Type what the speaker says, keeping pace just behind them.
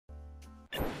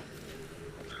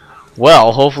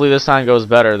Well, hopefully this time goes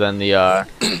better than the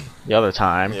other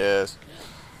time. Yes.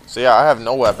 So yeah, I have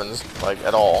no weapons, like,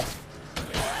 at all.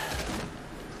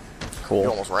 Cool. You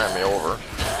almost ran me over.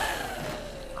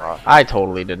 I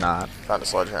totally did not. Found a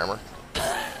sledgehammer.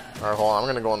 Alright, hold on. I'm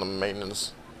gonna go in the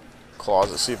maintenance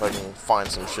closet, see if I can find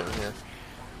some shit in here.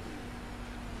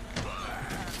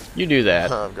 You do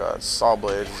that. I've got saw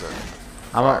blades and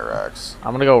fire axe.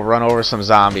 I'm gonna go run over some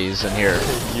zombies in here.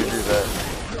 You do that.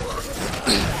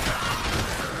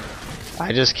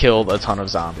 I just killed a ton of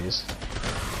zombies.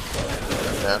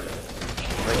 Yeah. I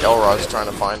think Elrod's trying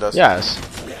to find us. Yes.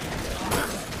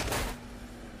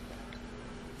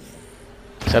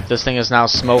 Except this thing is now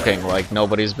smoking like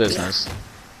nobody's business.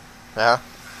 Yeah.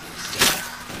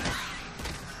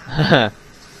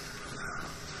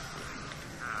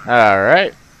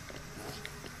 Alright.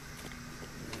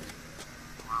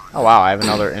 Oh wow, I have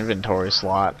another inventory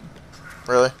slot.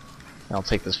 Really? I'll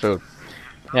take this food.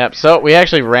 Yep, so we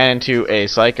actually ran into a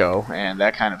psycho, and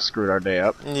that kind of screwed our day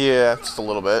up. Yeah, just a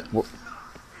little bit.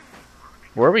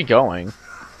 Where are we going?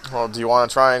 Well, do you want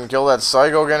to try and kill that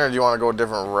psycho again, or do you want to go a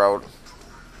different route?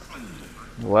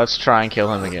 Let's try and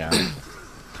kill him again.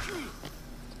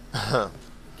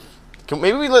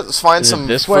 Maybe let's find some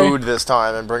food way? this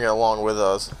time and bring it along with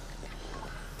us.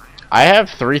 I have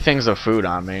 3 things of food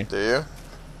on me. Do you?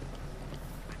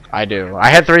 I do. I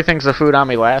had 3 things of food on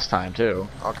me last time, too.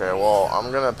 Okay, well,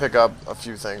 I'm gonna pick up a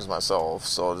few things myself,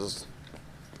 so just...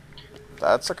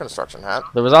 That's a construction hat.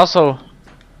 There was also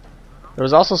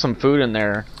some food in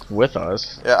there with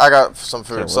us. Yeah, I got some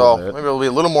food, so bit. maybe we'll be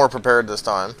a little more prepared this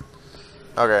time.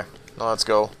 Okay, now let's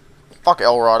go. Fuck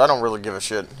Elrod, I don't really give a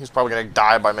shit. He's probably gonna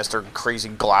die by Mr. Crazy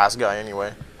Glass Guy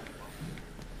anyway.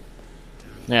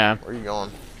 Yeah. Where are you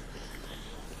going?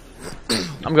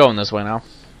 I'm going this way now.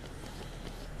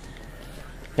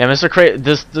 Yeah, Mr.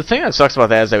 the thing that sucks about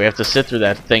that is that we have to sit through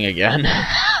that thing again.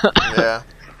 Yeah.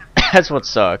 That's what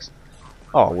sucks.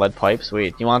 Oh, lead pipe,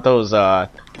 sweet. You want those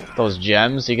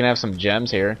gems? You can have some gems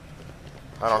here.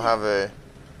 I don't have any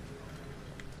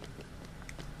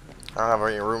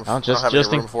room. Oh, I don't have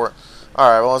any room for it. All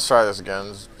right, well let's try this again.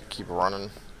 Just keep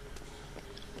running.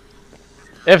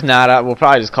 If not, we'll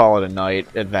probably just call it a night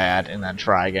at that, and then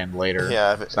try again later.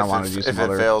 Yeah, if it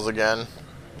fails again.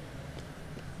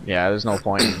 Yeah, there's no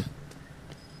point in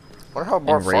wonder how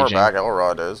far back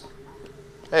Elrod is.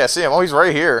 Hey, I see him. Oh, he's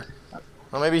right here.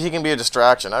 Well, maybe he can be a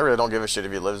distraction. I really don't give a shit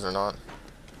if he lives or not.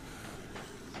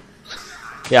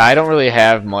 Yeah, I don't really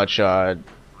have much, I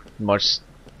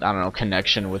don't know,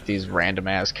 connection with these random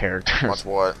ass characters. Much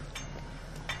what?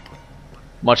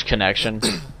 Much connection.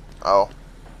 Oh,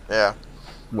 yeah.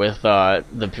 With the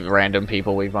random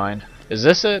people we find. Is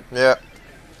this it? Yeah.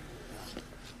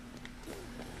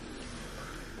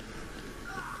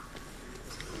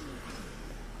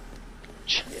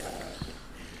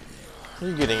 Are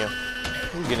you getting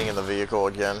in the vehicle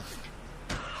again?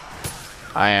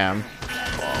 I am.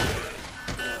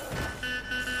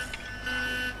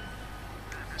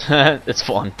 It's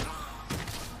fun.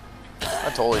 I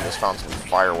totally just found some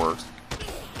fireworks.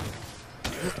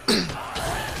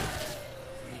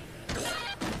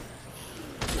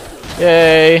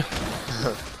 Yay!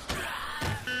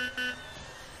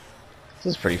 This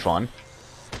is pretty fun.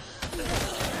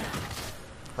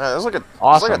 Man, there's like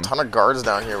Awesome. there's like a ton of guards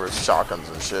down here with shotguns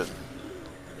and shit.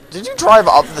 Did you drive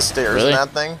up the stairs Really? in that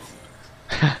thing?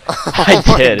 I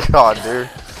did. Oh my god, dude.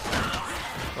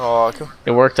 Oh,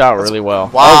 it worked out really well.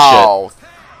 Wow.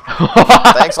 Oh,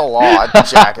 shit. Thanks a lot,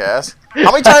 jackass.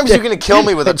 How many times are you gonna kill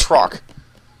me with a truck?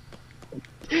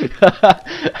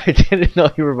 I didn't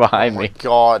know you were behind me. Oh my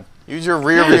god. Use your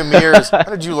rear view mirrors. How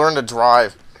did you learn to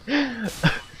drive?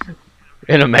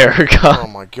 In America. Oh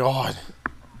my god.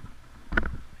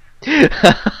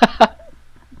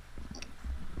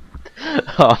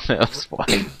 Oh, that was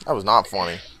funny. That was not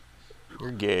funny.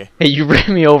 You're gay. Hey, you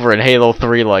ran me over in Halo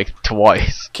 3 like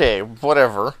twice. Okay,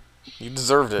 whatever. You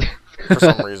deserved it for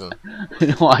some reason.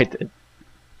 No, I did.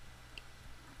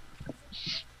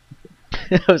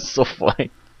 That was so funny.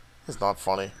 It's not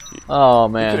funny. Oh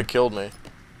You man. could have killed me.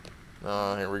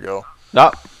 Here we go.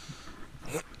 No.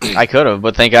 I could have,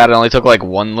 but thank God it only took like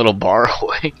one little bar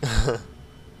away.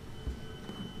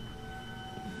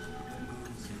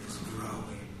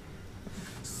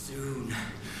 Soon,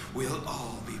 we'll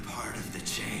all be part of the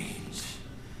change.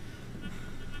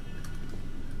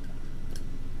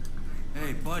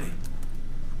 Hey, buddy.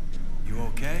 You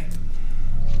okay?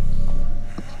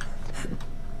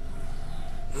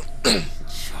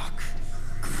 Chuck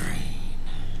Green.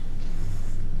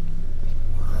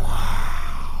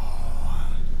 Wow.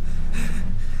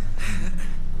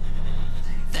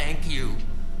 Thank you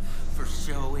for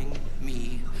showing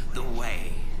me the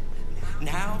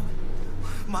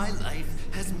My life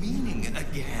has meaning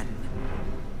again.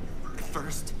 At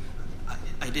first,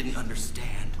 I didn't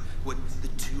understand what the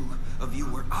two of you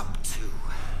were up to.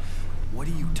 What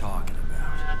are you talking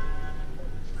about?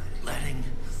 Letting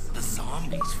the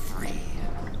zombies free.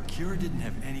 Cure didn't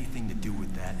have anything to do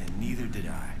with that, and neither did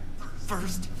I.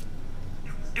 First,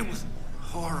 it was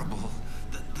horrible.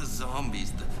 The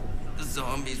zombies, the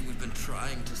zombies we've been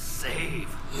trying to save.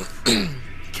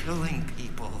 Killing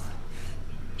people.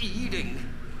 Eating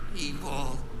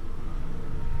people.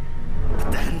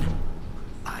 But then,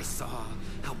 I saw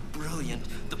how brilliant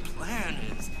the plan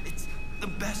is. It's the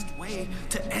best way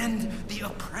to end the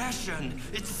oppression.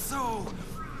 It's so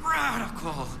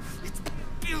radical. It's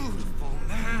beautiful,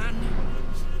 man.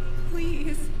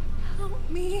 Please, help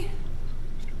me.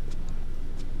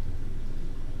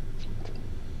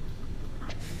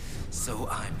 So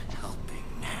I'm helping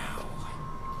now.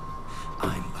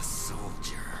 I'm a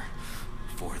soldier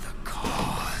for the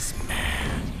cause,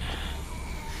 man.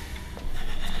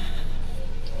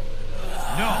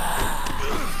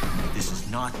 No! This is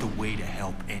not the way to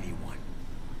help anyone.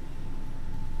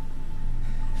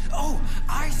 Oh,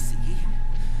 I see.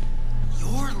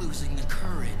 You're losing the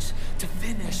courage to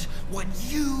finish what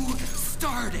you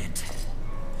started.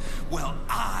 Well,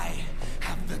 I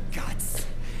have the guts,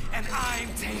 and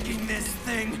I'm taking this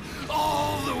thing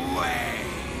all the way.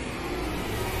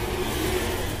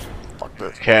 Fuck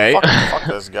this. Okay. Fuck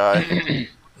this guy.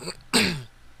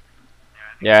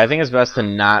 Yeah, I think it's best to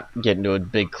not get into a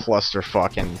big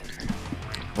clusterfuck and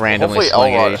randomly Hopefully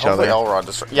swing at each other. Elrod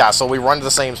yeah, so we run to the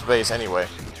same space anyway.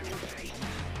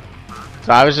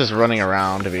 So I was just running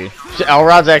around to be.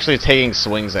 Elrod's actually taking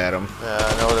swings at him. Yeah,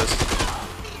 I noticed.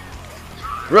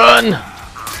 Run!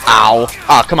 Ow!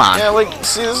 Oh, come on. Yeah, like,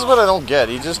 see, this is what I don't get.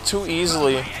 He just too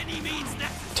easily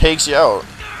takes you out.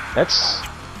 That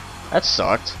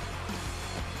sucked.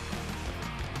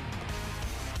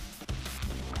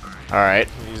 Alright.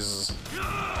 He's...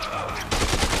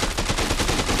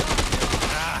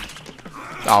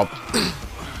 Oh.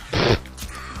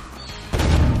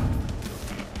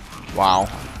 Wow.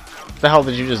 What the hell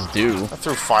did you just do? I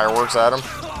threw fireworks at him.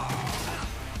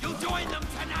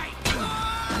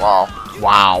 Wow.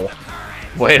 Wow.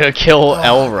 Way to kill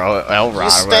Elrod.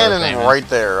 He's standing right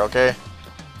there, okay?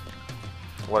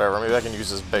 Whatever, maybe I can use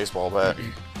this baseball bat.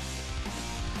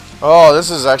 Oh, this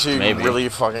is actually really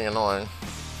fucking annoying.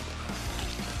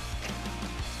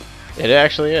 It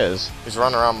actually is. He's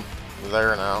running around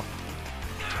there now.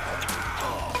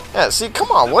 Yeah, see, come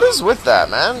on, what is with that,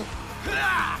 man?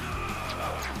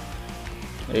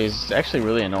 He's actually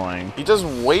really annoying. He does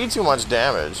way too much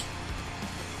damage.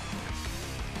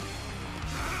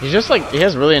 He's just like, he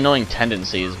has really annoying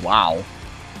tendencies. Wow.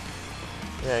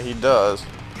 Yeah, he does.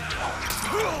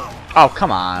 Oh,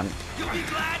 come on.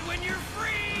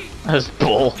 That's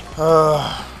bull.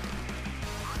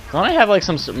 Don't I have like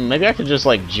some, maybe I could just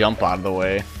like jump out of the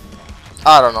way.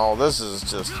 I don't know, this is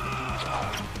just...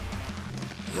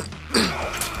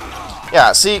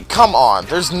 Yeah, see, come on.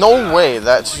 There's no way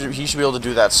that he should be able to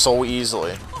do that so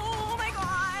easily. Oh my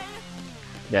god.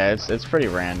 Yeah, it's pretty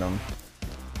random.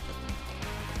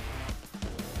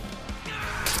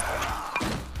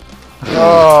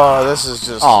 Oh, this is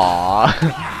just...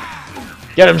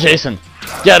 Aww. Get him, Jason.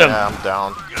 Get him. Yeah, I'm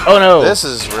down. Oh no. This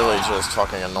is really just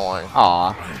fucking annoying.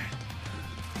 Aw.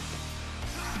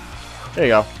 There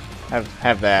you go.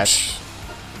 Have that.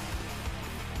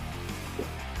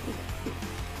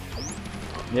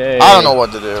 Yay. I don't know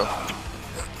what to do.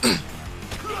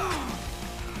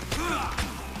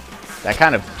 That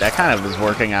kind of is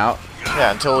working out.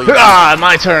 Yeah, until he... Ah,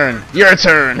 my turn. Your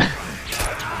turn.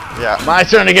 Yeah. My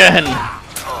turn again.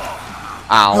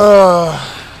 Ow.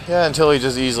 Yeah, until he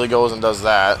just easily goes and does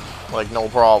that. Like, no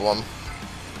problem.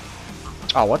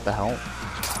 Oh, what the hell?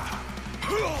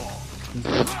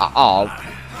 Oh.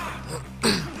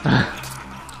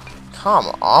 Come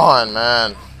on,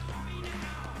 man.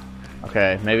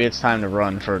 Okay, maybe it's time to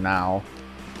run for now.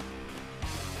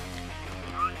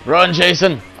 Run,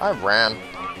 Jason! I ran.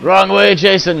 Wrong way,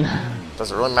 Jason!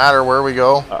 Does it really matter where we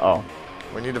go? Uh-oh.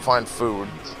 We need to find food.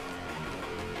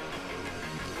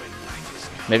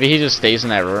 Maybe he just stays in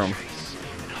that room.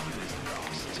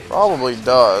 Probably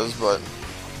does, but...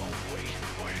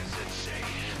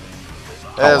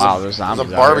 Oh, wow, there's there's a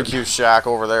barbecue shack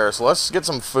over there, so let's get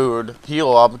some food,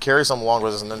 heal up, carry some along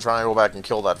with us, and then try and go back and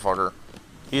kill that fucker.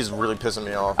 He's really pissing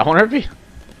me off. I wonder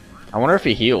if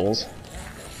he heals.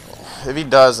 If he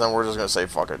does, then we're just gonna say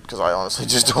fuck it, because I honestly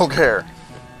just don't care.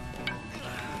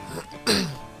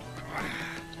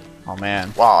 Oh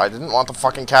man. Wow, I didn't want the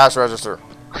fucking cash register.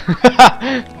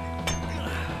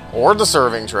 Or the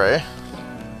serving tray.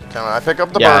 Can I pick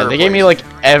up the Yeah, burger, they gave me please?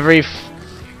 like every.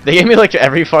 They gave me like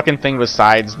every fucking thing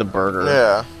besides the burger.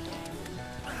 Yeah.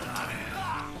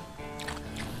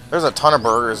 There's a ton of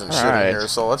burgers and shit in here,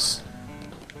 so let's...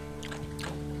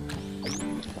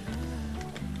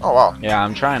 Oh, wow. Yeah,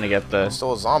 I'm trying to get the. There's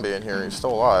still a zombie in here. He's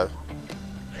still alive.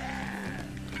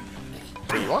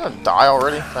 Wait, you want to die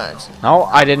already? Thanks. No,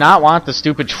 I did not want the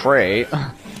stupid tray.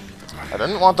 I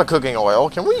didn't want the cooking oil.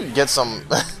 Can we get some...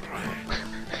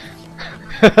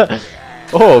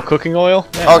 Oh, cooking oil?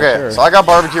 Yeah, okay, sure. so I got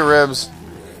barbecue ribs.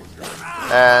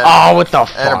 And, Oh, what the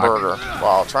fuck? and a burger.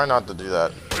 Wow, try not to do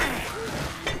that.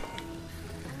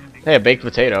 Hey, a baked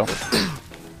potato.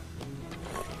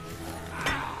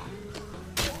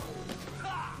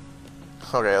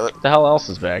 Okay, What the hell else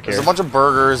is back here? there's a bunch of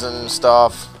burgers and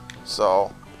stuff,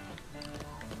 so...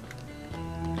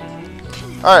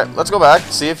 Alright, let's go back,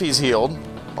 see if he's healed,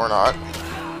 or not.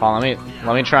 Oh,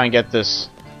 let me try and get this.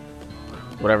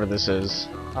 Whatever this is.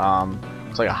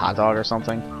 It's like a hot dog or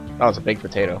something. Oh, it's a baked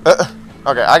potato.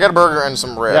 Okay, I got a burger and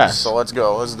some ribs, Yes. so let's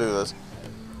go, let's do this.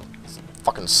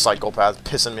 Fucking psychopath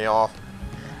pissing me off.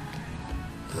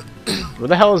 Where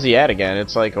the hell is he at again?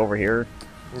 It's like over here.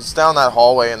 He's down that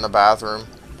hallway in the bathroom.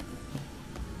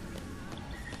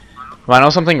 Well, I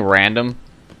know something random.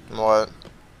 What?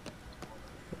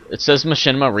 It says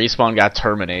Machinima Respawn got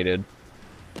terminated.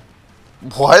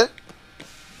 What?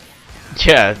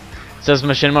 Yeah, it says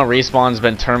Machinima Respawn's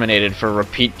been terminated for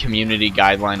repeat community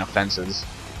guideline offenses.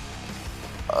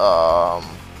 I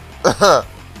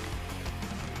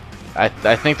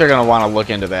think they're gonna want to look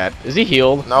into that. Is he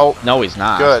healed? Nope. No, he's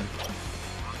not. Good.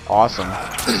 Awesome.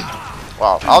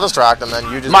 Well, I'll distract him then.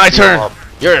 You just My beat him turn. up.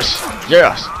 Yours.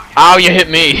 Yes. Ow, you hit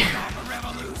me.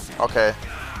 Okay.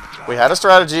 We had a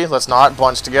strategy. Let's not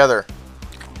bunch together.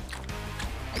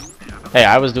 Hey,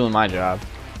 I was doing my job.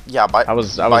 Yeah, by I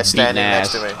was by beating standing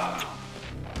ass. next to me.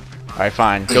 All right,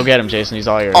 fine. Go get him, Jason. He's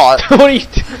all yours. Oh, What are you?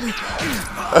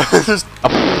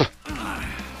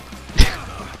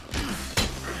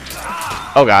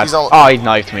 Oh god. He's al- Oh, he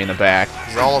knifed me in the back.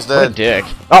 He's almost What a dead. dick.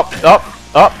 Up,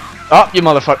 you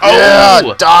motherfucker. Yeah,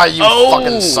 Oh! die, you Oh!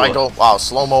 fucking psycho. Wow,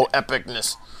 slow-mo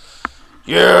epicness.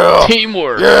 Yeah!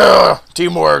 Teamwork. Yeah!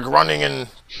 Teamwork, running and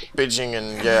bitching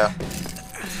and yeah.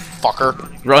 Fucker.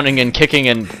 Running and kicking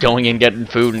and going and getting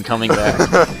food and coming back.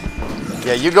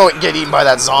 Yeah, you go get eaten by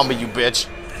that zombie, you bitch.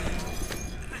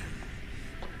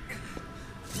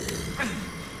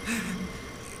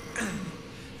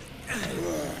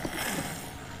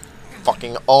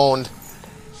 Fucking owned.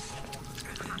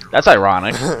 That's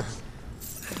ironic.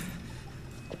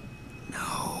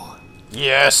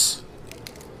 Yes.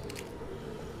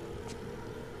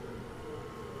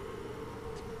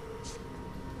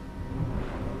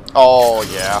 Oh,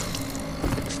 yeah.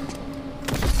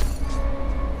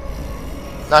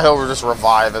 Now he'll just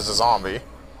revive as a zombie.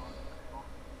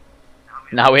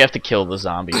 Now we have to kill the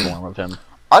zombie form of him.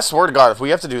 I swear to God, if we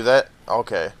have to do that...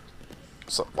 Okay.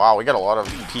 So, wow, we got a lot of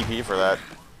PP for that.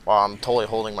 Wow, I'm totally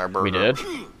holding my burger. We did?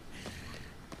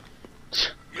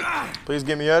 Please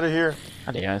get me out of here.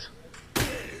 Howdy, guys.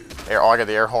 Air, oh, I got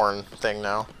the air horn thing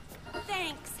now.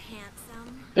 Thanks,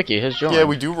 handsome. Vicky has joined. Yeah,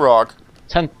 we do rock.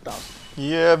 10,000.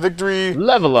 Yeah, victory.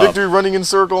 Level up. Victory running in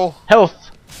circle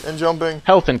Health. and jumping.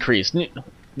 Health increase.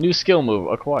 New skill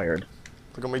move acquired.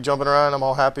 Look at me jumping around. I'm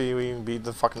all happy we beat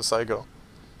the fucking psycho.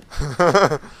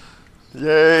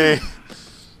 Yay.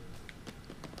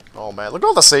 Oh, man. Look at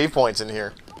all the save points in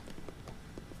here.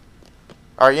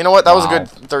 Alright, you know what? That was a good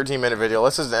 13-minute video.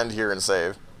 Let's just end here and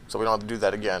save. So we don't have to do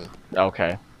that again.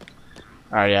 Okay.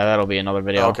 Alright, yeah, that'll be another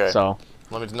video. Okay. So,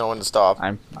 Let me know when to stop.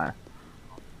 Alright,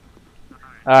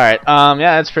 yeah,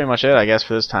 that's pretty much it, I guess,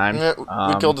 for this time. Yeah,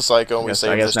 we killed the psycho and we I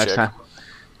saved guess this next chick.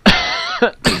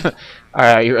 time.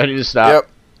 Alright, you ready to stop? Yep.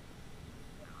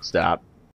 Stop.